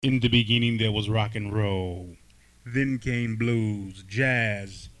In the beginning there was rock and roll. Then came blues,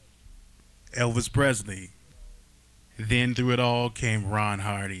 jazz, Elvis Presley. Then through it all came Ron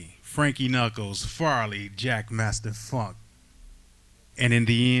Hardy, Frankie Knuckles, Farley, Jack Master Funk. And in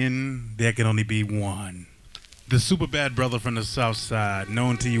the end, there can only be one. The super bad brother from the South Side,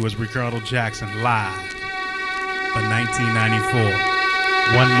 known to you as Riccardo Jackson, live for 1994.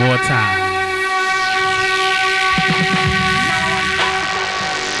 One more time.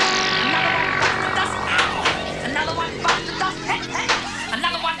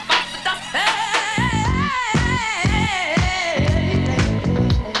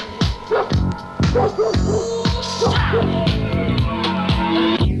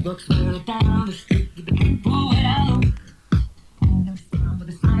 Down the street with the people well. And stand with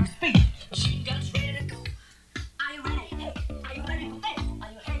the sonic speed. She got ready to go. Are you ready? Hey, are you ready for this?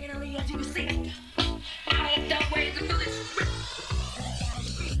 Are you hanging on the edge of your seat? I ain't that way to do this.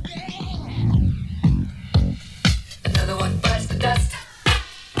 Another one bites the dust.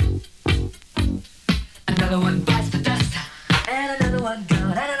 Another one bites the dust. And another one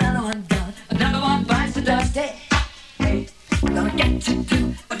gone. And another one gone. Another one bites the dust. Hey, hey, we're gonna get you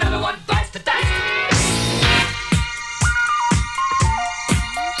too. Another one bites the dust.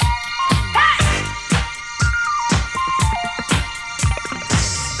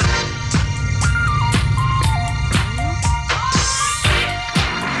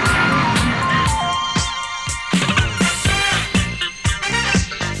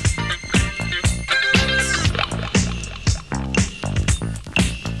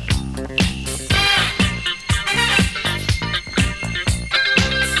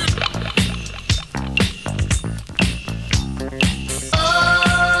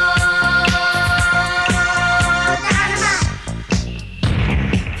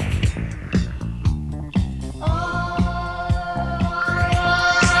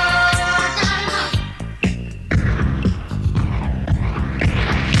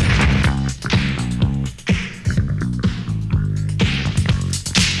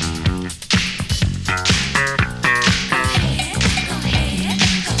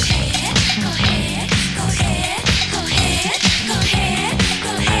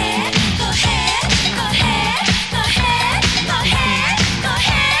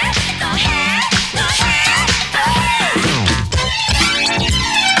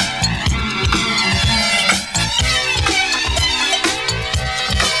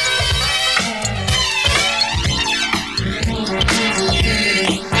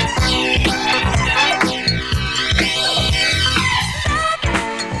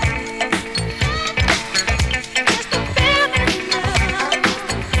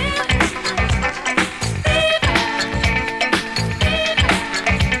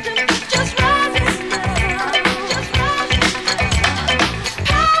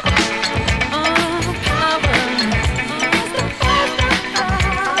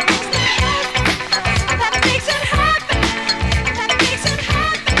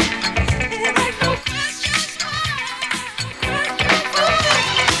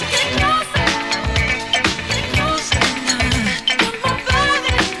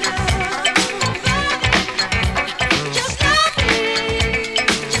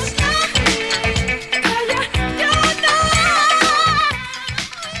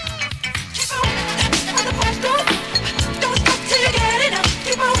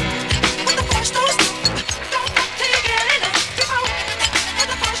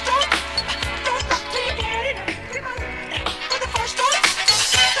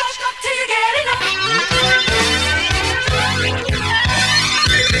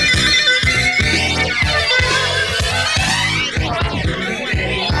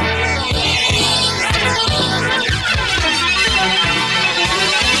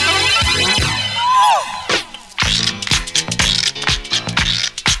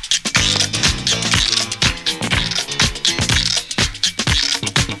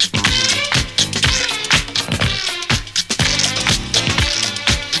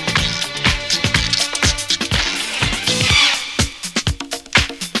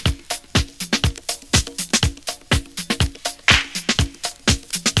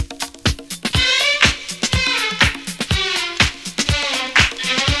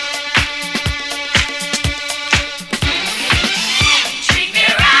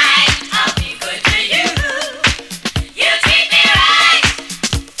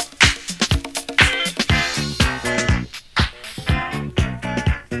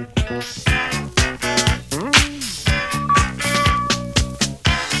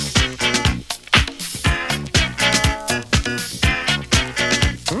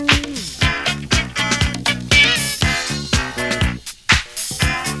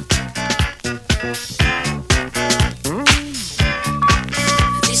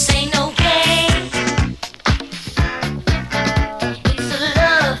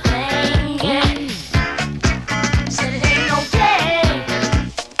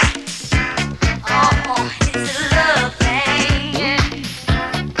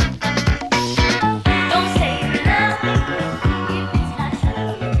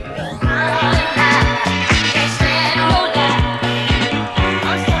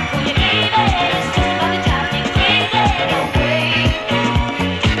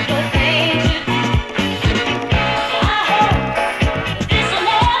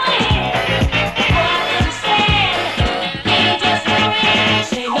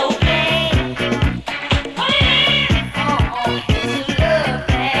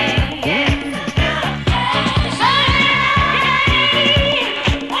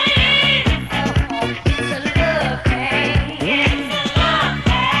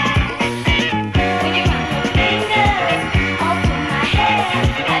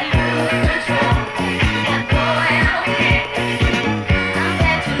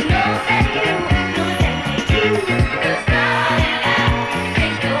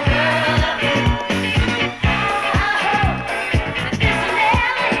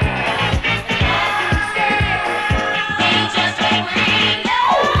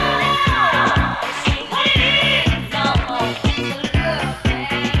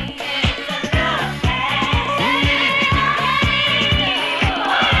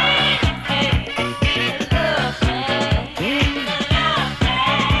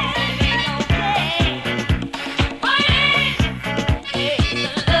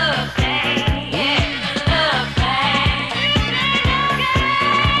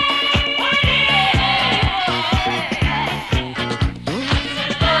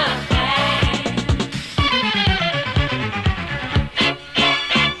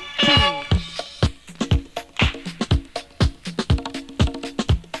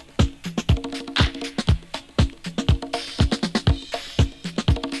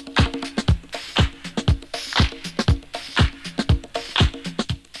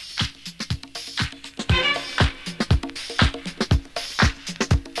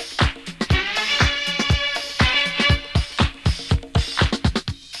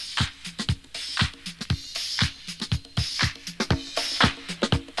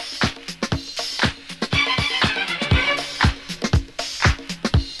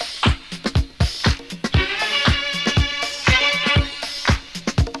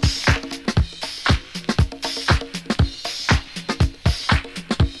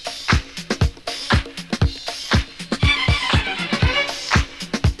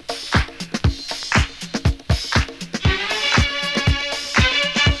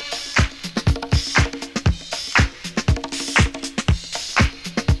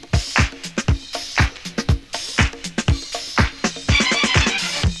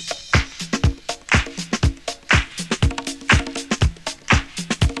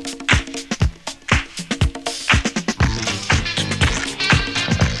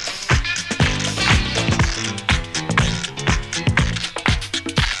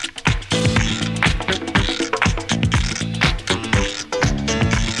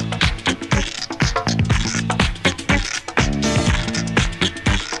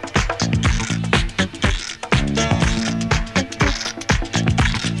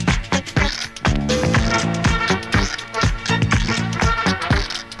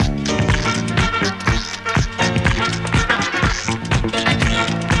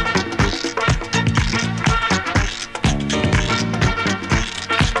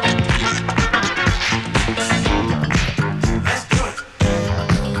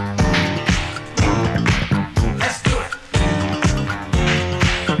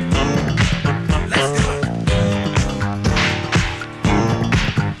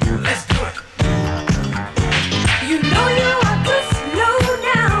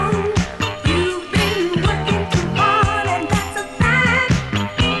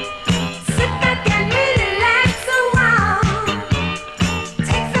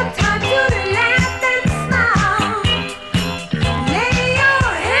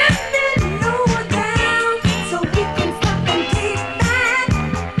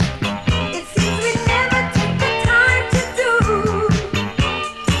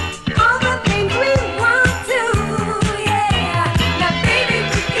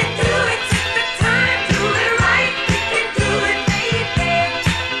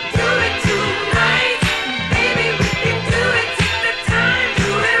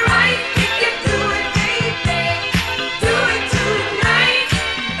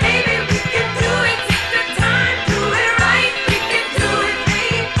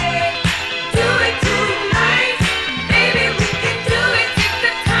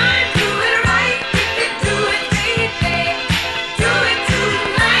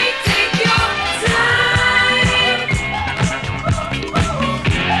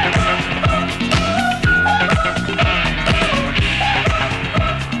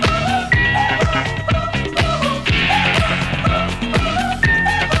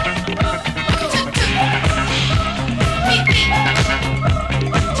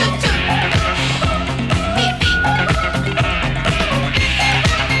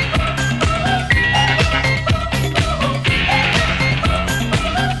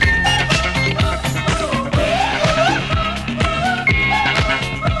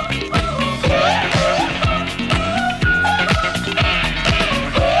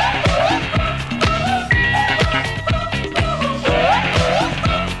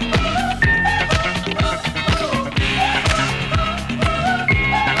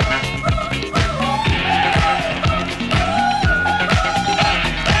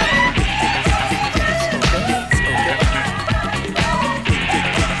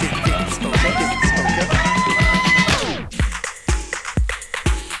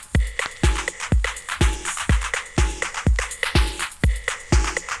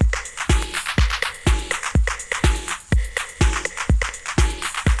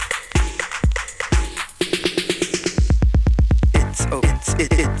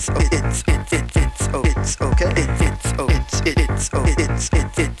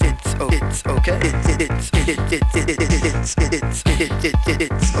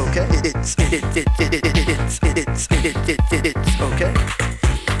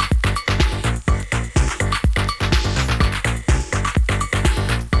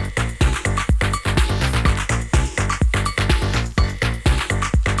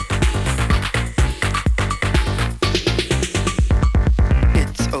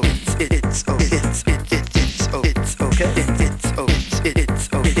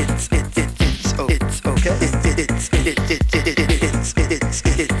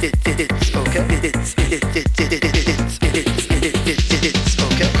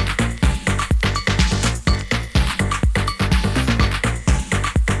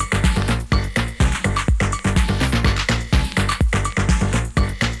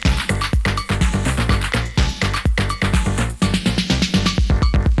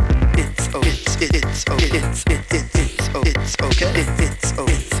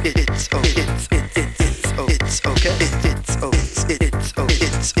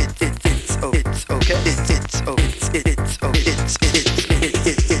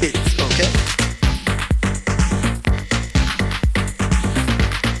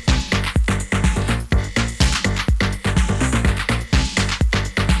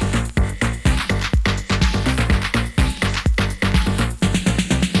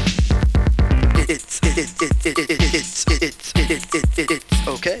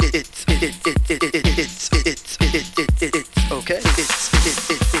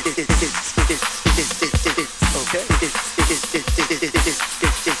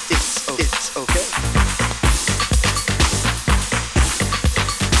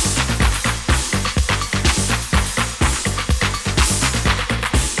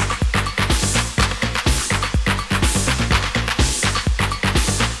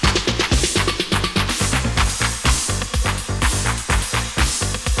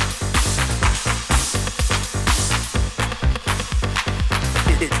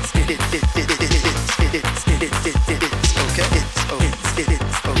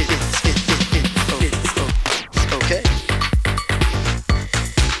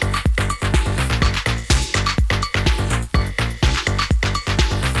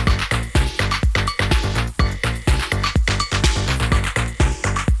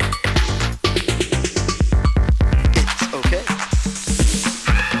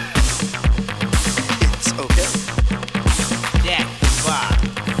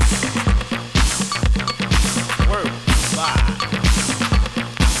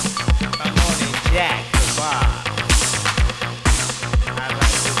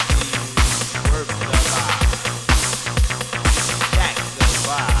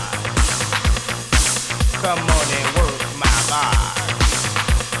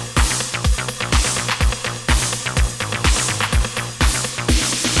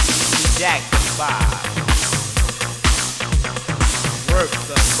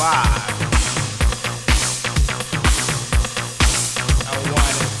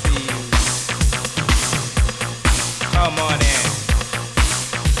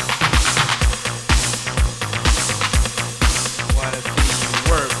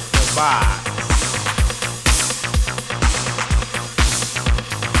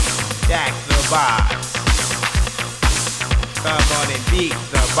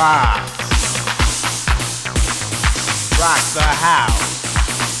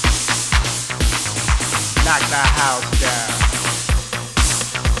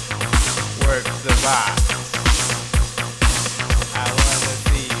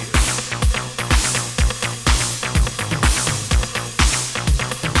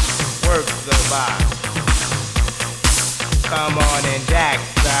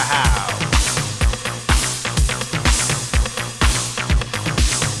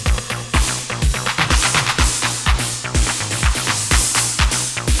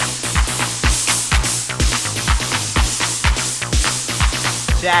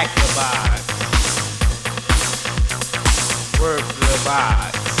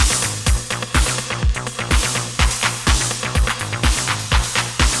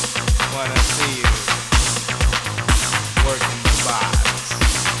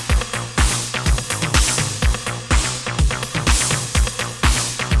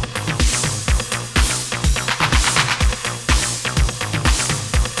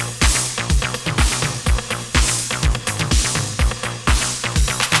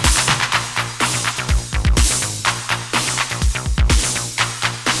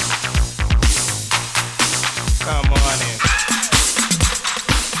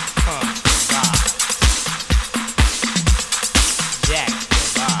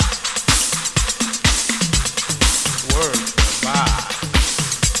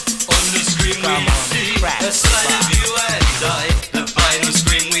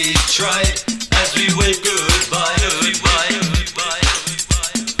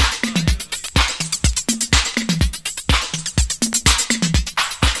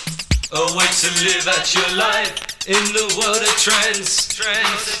 A way to live out your life in the world of trends.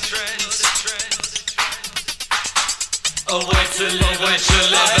 A way to live out your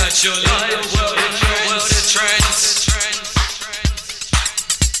life in the world of trends.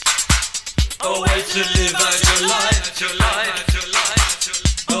 A way to live out your life.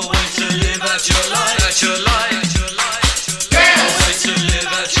 A way to live out your life. A way to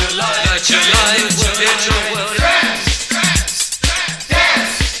live out your life in the world of trends.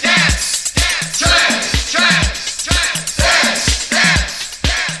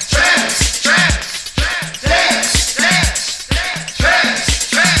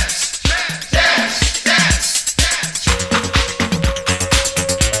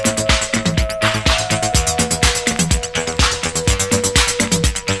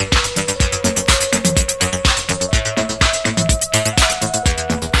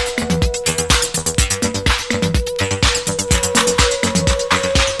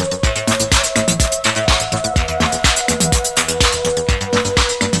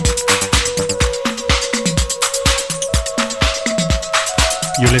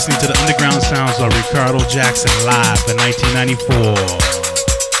 You're listening to the underground sounds of Riccardo Jackson live in 1994.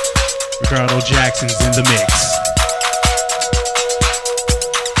 Riccardo Jackson's in the mix.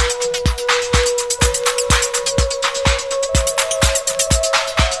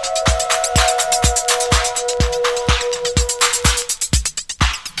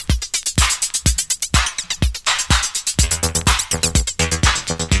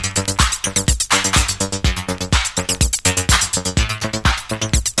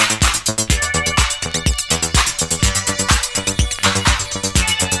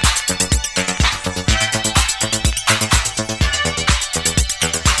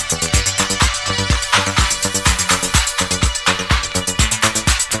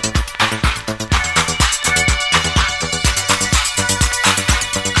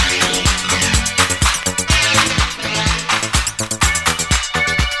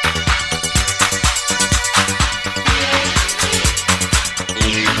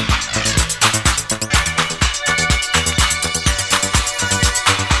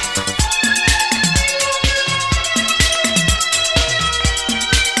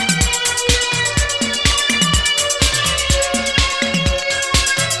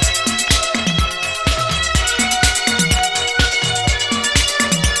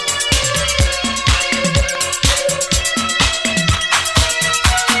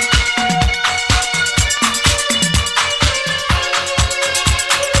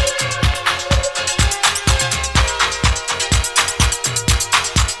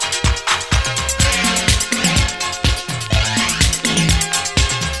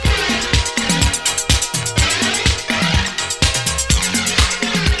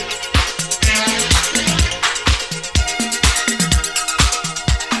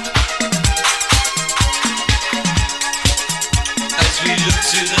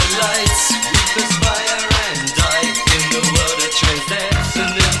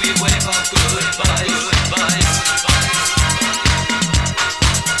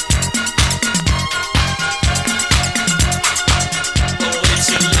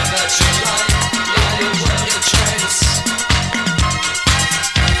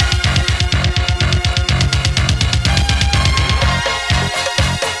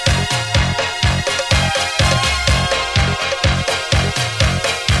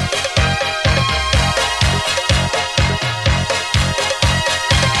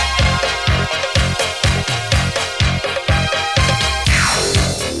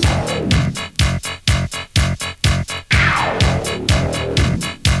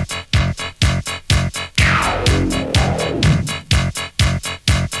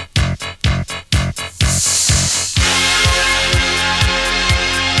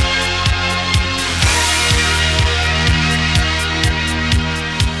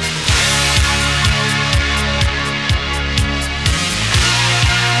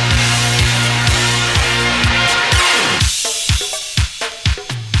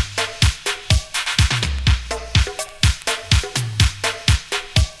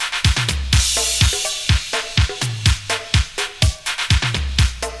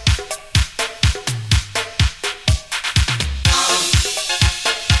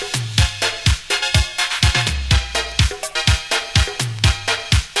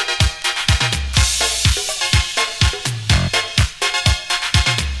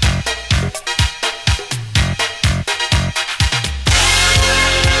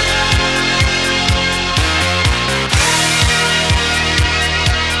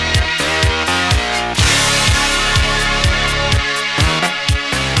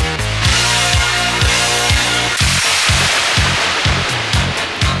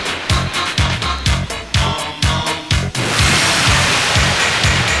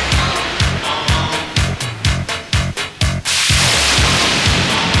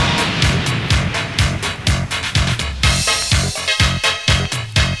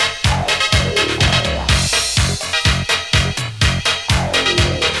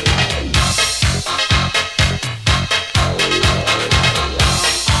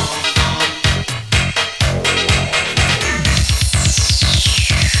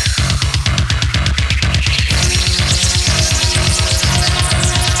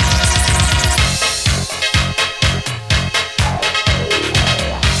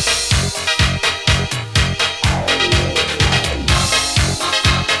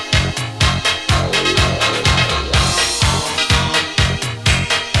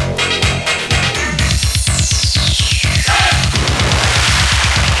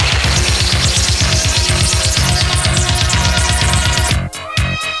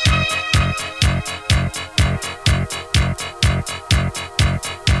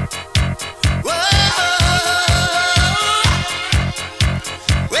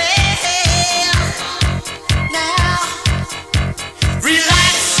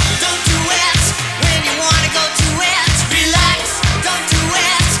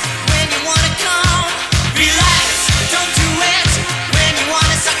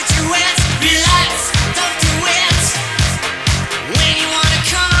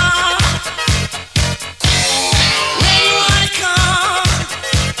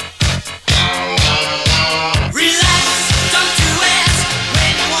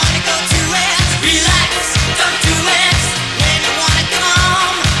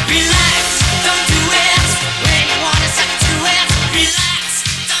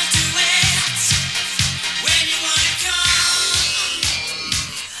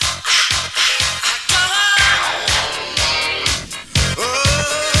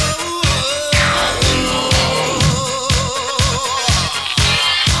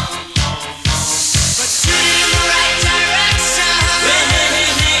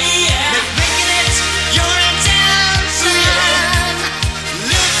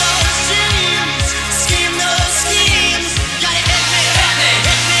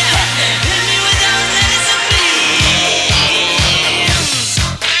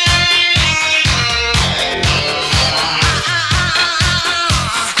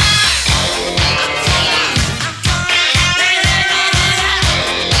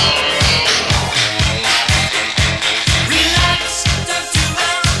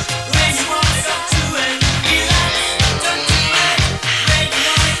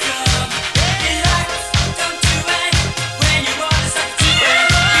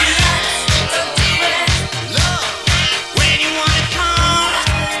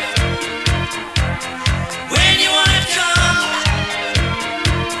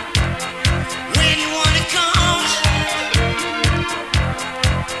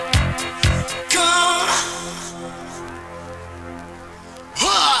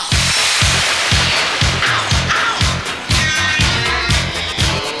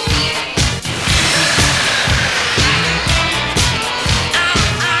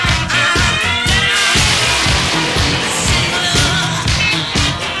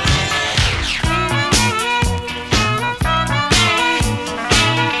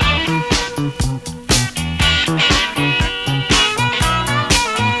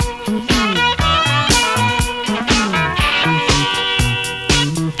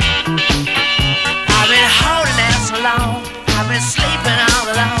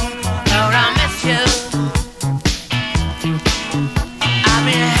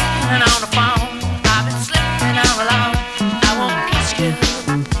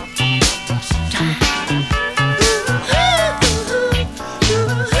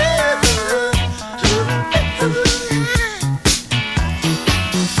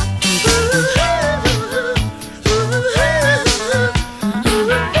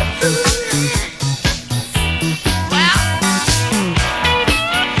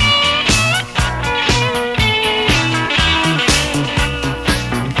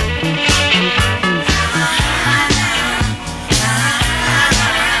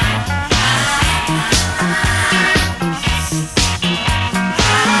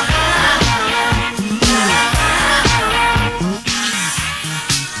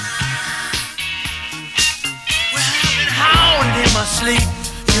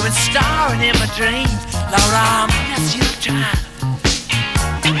 been starring in my dreams. Lord, I'll miss you trying.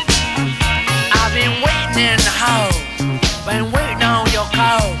 I've been waiting in the hole, been waiting on your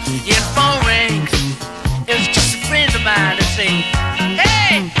call. Your phone rings, it was just a friend of mine to see.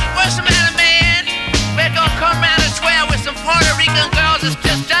 Hey, what's the matter, man? We're gonna come around and swear with some Puerto Rican girls that's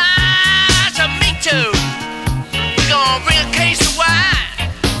just died to meet too. We're gonna bring a case of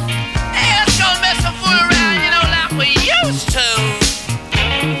wine. Hey, let's go mess some fool around, you know, like we used to.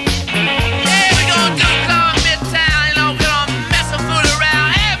 Hey, we're gonna do Club Midtown, you know, we're gonna mess some fool around.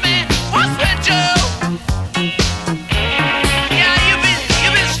 Hey, man, what's with you? Yeah, you've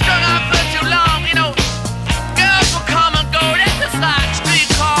been strung out for too long, you know. Girls will come and go, that's just like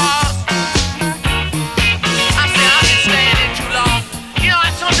streetcars. I say I've been staying in too long. You know, I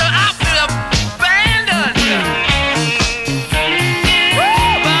told you I feel abandoned.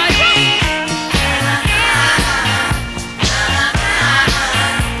 Woo, baby.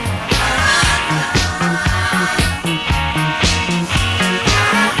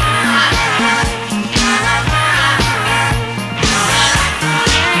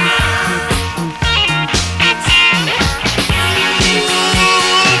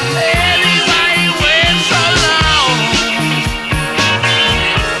 Baby, why you wait so long?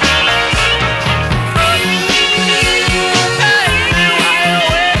 Baby, why you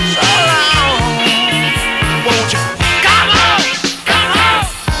wait so long? Won't you come on, come on?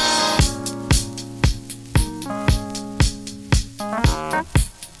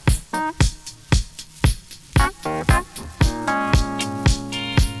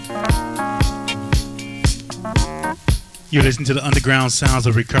 You listen to the underground sounds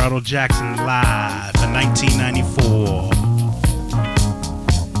of Riccardo Jackson live in 1994.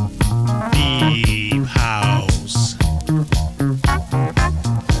 Deep House.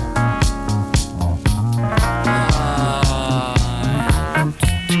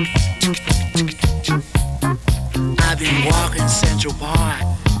 I've been walking Central Park,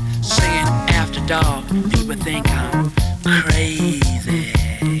 singing after dark. People think I'm crazy.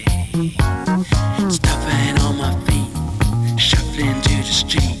 Stuffing on my feet, shuffling to the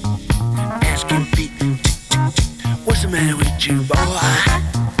street, asking beat, what's the matter with you, boy?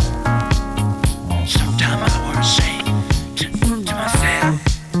 Sometimes I wanna say to myself,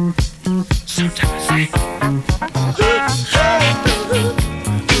 sometimes I say,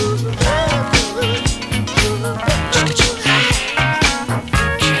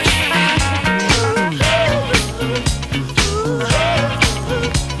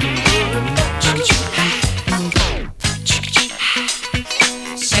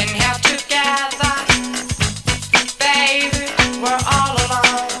 Sitting here together, baby, we're all alone.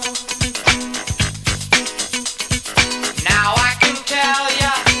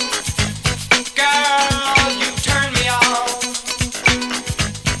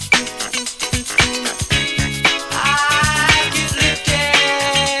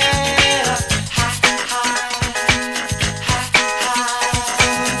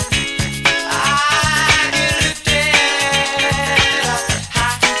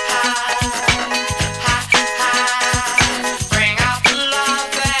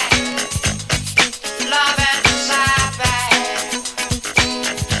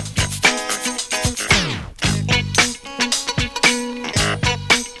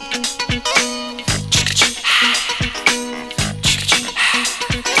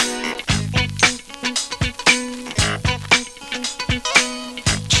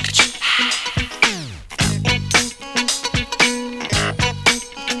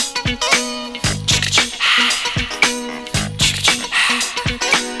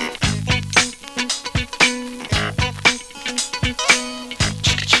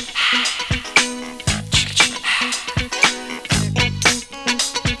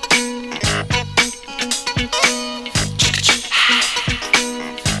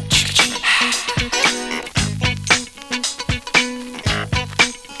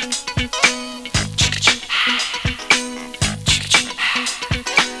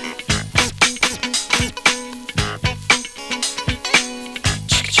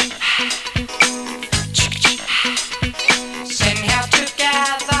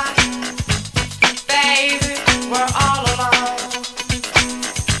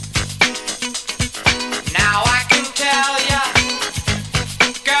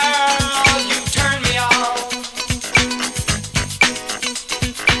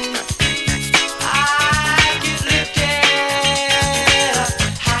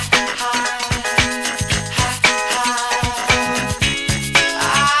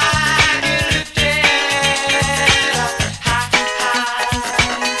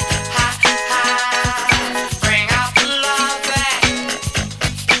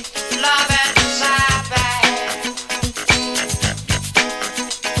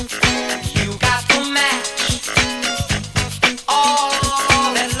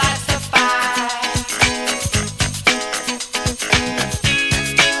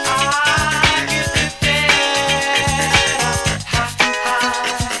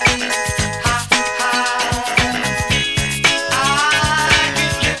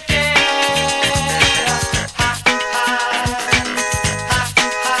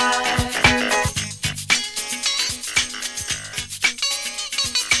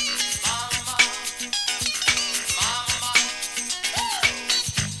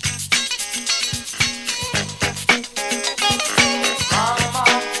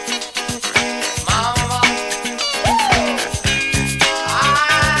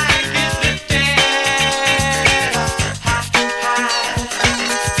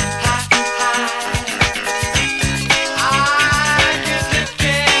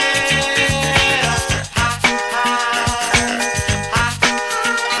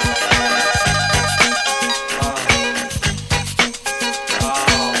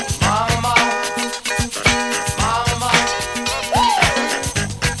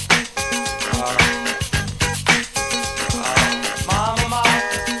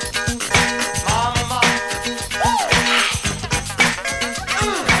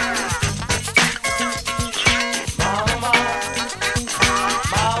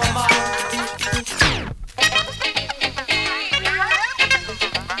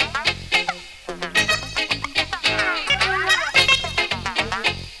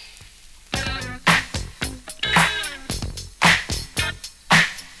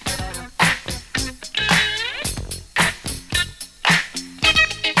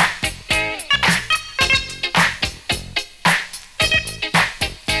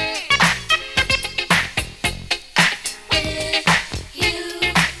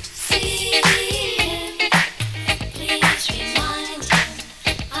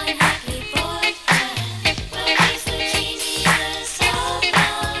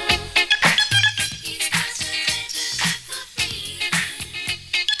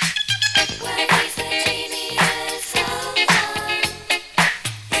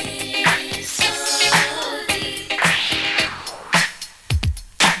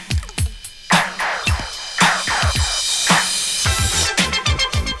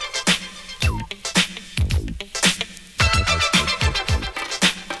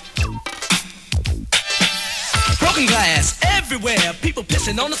 everywhere. People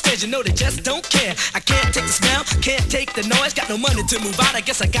pissing on the stage, you know they just don't care. I can't take the smell, can't take the noise. Got no money to move out, I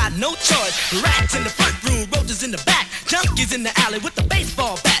guess I got no choice. Rats in the front room, roaches in the back, junkies in the alley with the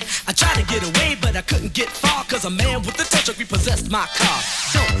baseball bat. I tried to get away, but I couldn't get far, cause a man with a tow truck repossessed my car.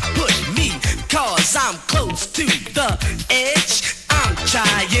 Don't push me, cause I'm close to the edge. I'm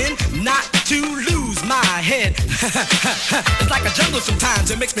trying not to lose my head. It's like a jungle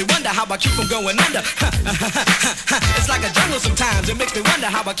sometimes, it makes me wonder how I keep from going under. It's like a jungle sometimes, it makes me wonder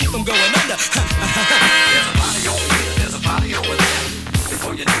how I keep from going under. There's a party over here, there's a party over there.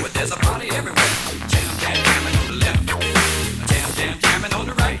 Before you know it, there's a party everywhere. Jam, jam, jamming on the left. Jam, jam, jamming on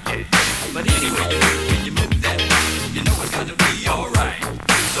the right. But anyway, when you move that, you know it's gonna be alright.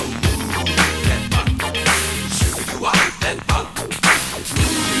 So move that bump. Sugar you out that bump.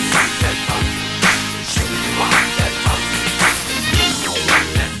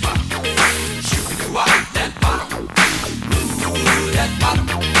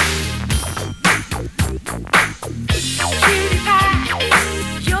 Cutie pie,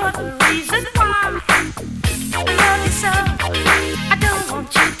 you're the reason why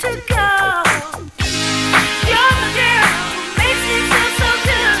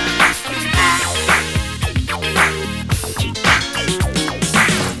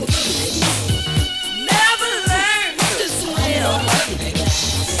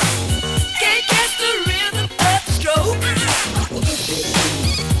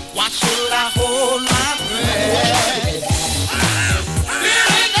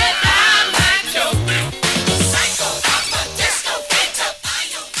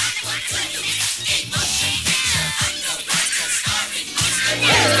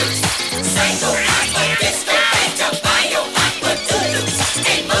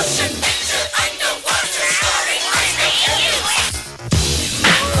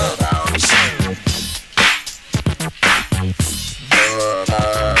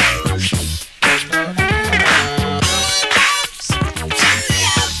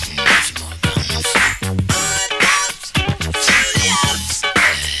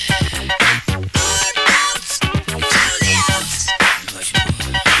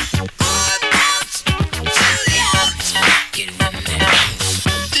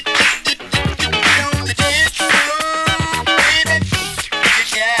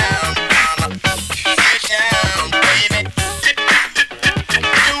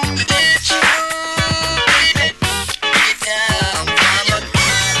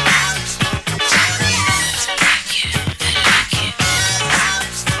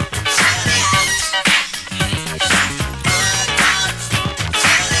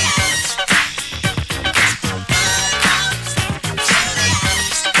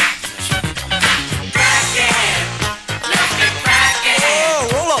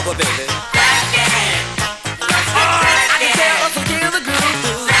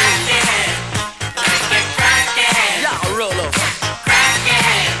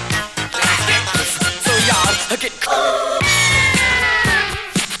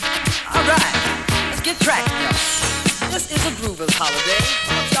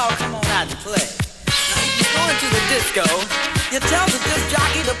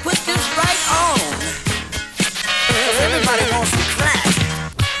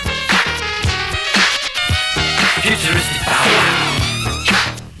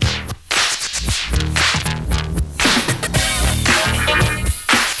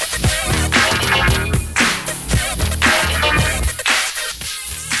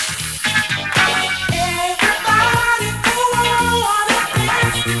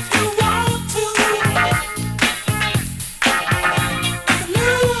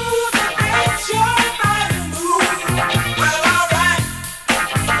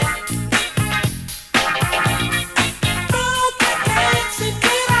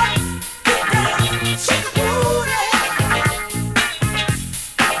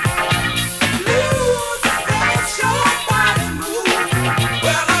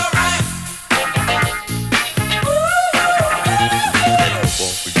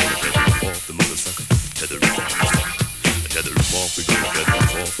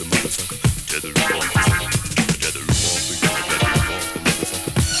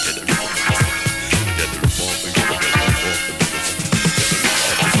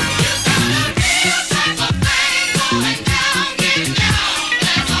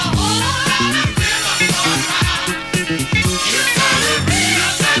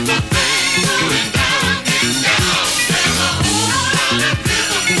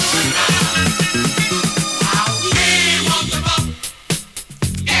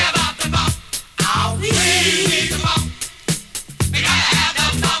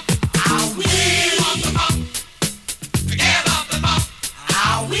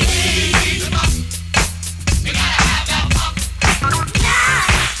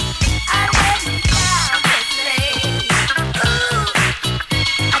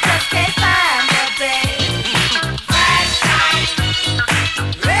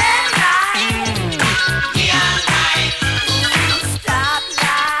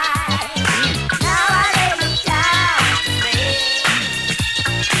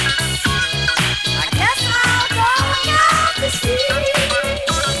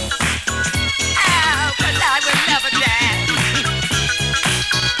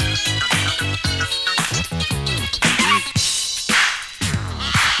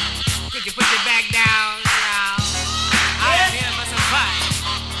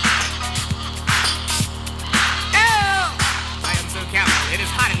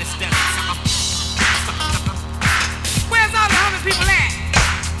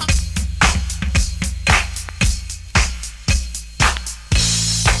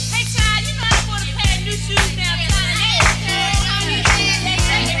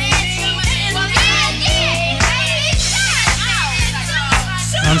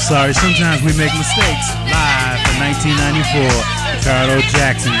sorry, sometimes we make mistakes. Live in 1994, Riccardo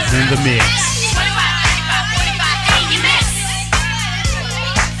Jackson's in the mix. 25, 35, 45, hey, you miss.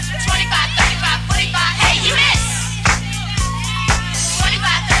 25, 35, 45, hey, you miss.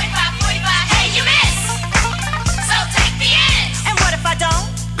 25, 35, 45, hey, you miss. So take the end. And what if I don't?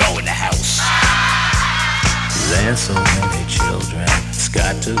 Go in the house. There's so many children, it's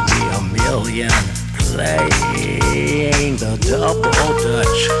got to be a million playing the double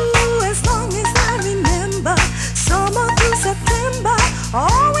dutch. Ooh, as long as I remember, summer through September,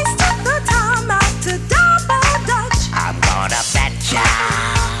 always took the time out to double dutch. I'm gonna bet ya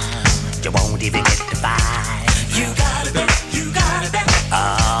you won't even get the vibe. You gotta bet, you gotta bet,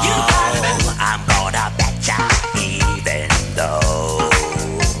 Oh, you gotta bet. I'm gonna bet ya even though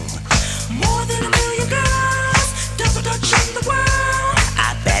More than a million girls, double dutch in the world.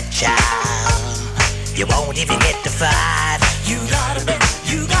 I bet ya you won't even get the vibe. You gotta bet,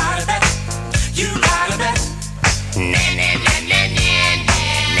 you gotta bet, you gotta bet. Nah, nah, nah, nah, nah,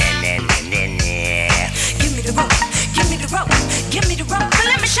 nah, nah, nah, nah, nah. Give me the rope, give me the rope, give me the rope. But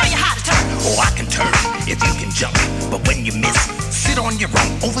let me show you how to turn. Oh, I can turn if you can jump, but when you miss, sit on your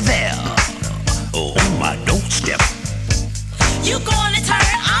own over there. Oh, on my doorstep. You gonna turn,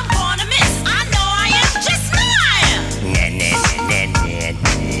 I'm gonna miss. I know I am just mine. Nah, nah, nah, nah,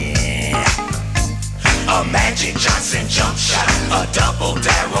 nah. A Magic Johnson jump shot, a double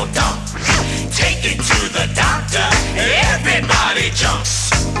barrel dump. Take it to the doctor, everybody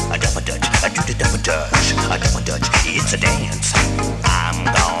jumps. A double dutch, I do the double dutch. A double dutch, it's a dance. I'm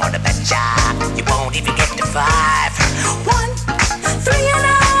gonna bet ya you won't even get the vibe. 1, 3 and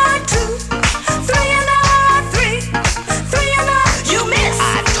a 2, 3 and a 3, 3 and a. You miss.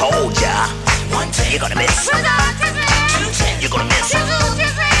 I told ya, 1 10, you're gonna miss. 2 10, You're gonna miss.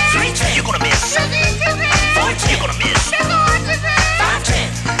 3 10, You're gonna miss. 4 10, You're gonna miss. 5 10,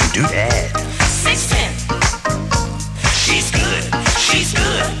 Do that. 6 10. She's good, she's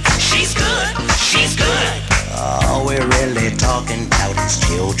good, she's good, she's good. All we're really talking about is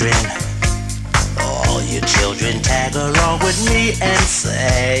children. All you children tag along with me and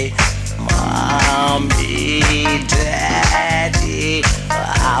say, Mommy, Daddy,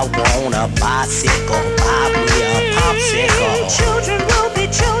 I want a bicycle, buy me a popsicle. Children will be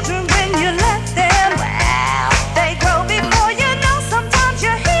children when you let them. Wow. They grow before you know. Sometimes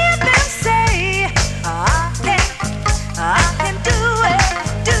you hear them say, I can do it,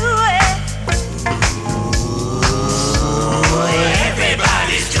 do it.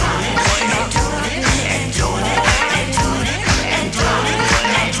 Everybody's doing it, and doing it, and doing it, and doing it, and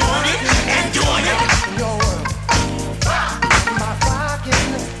doing it, and doing it, and doing it.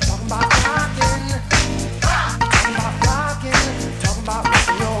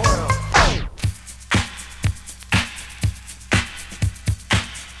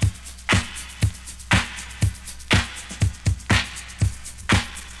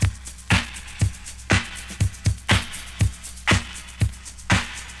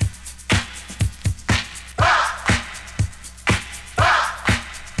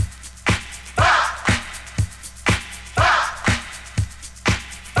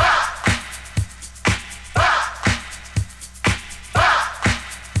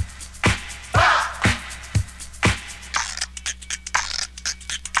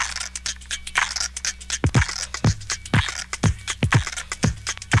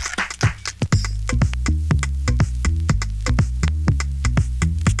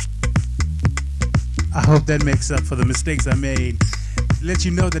 I hope that makes up for the mistakes I made. Let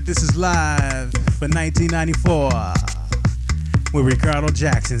you know that this is live for 1994 with Riccardo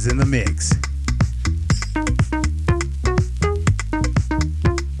Jackson's in the mix.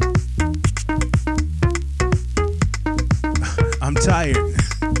 I'm tired.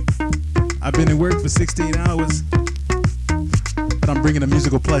 I've been at work for 16 hours, but I'm bringing a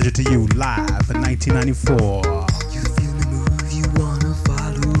musical pleasure to you live in 1994.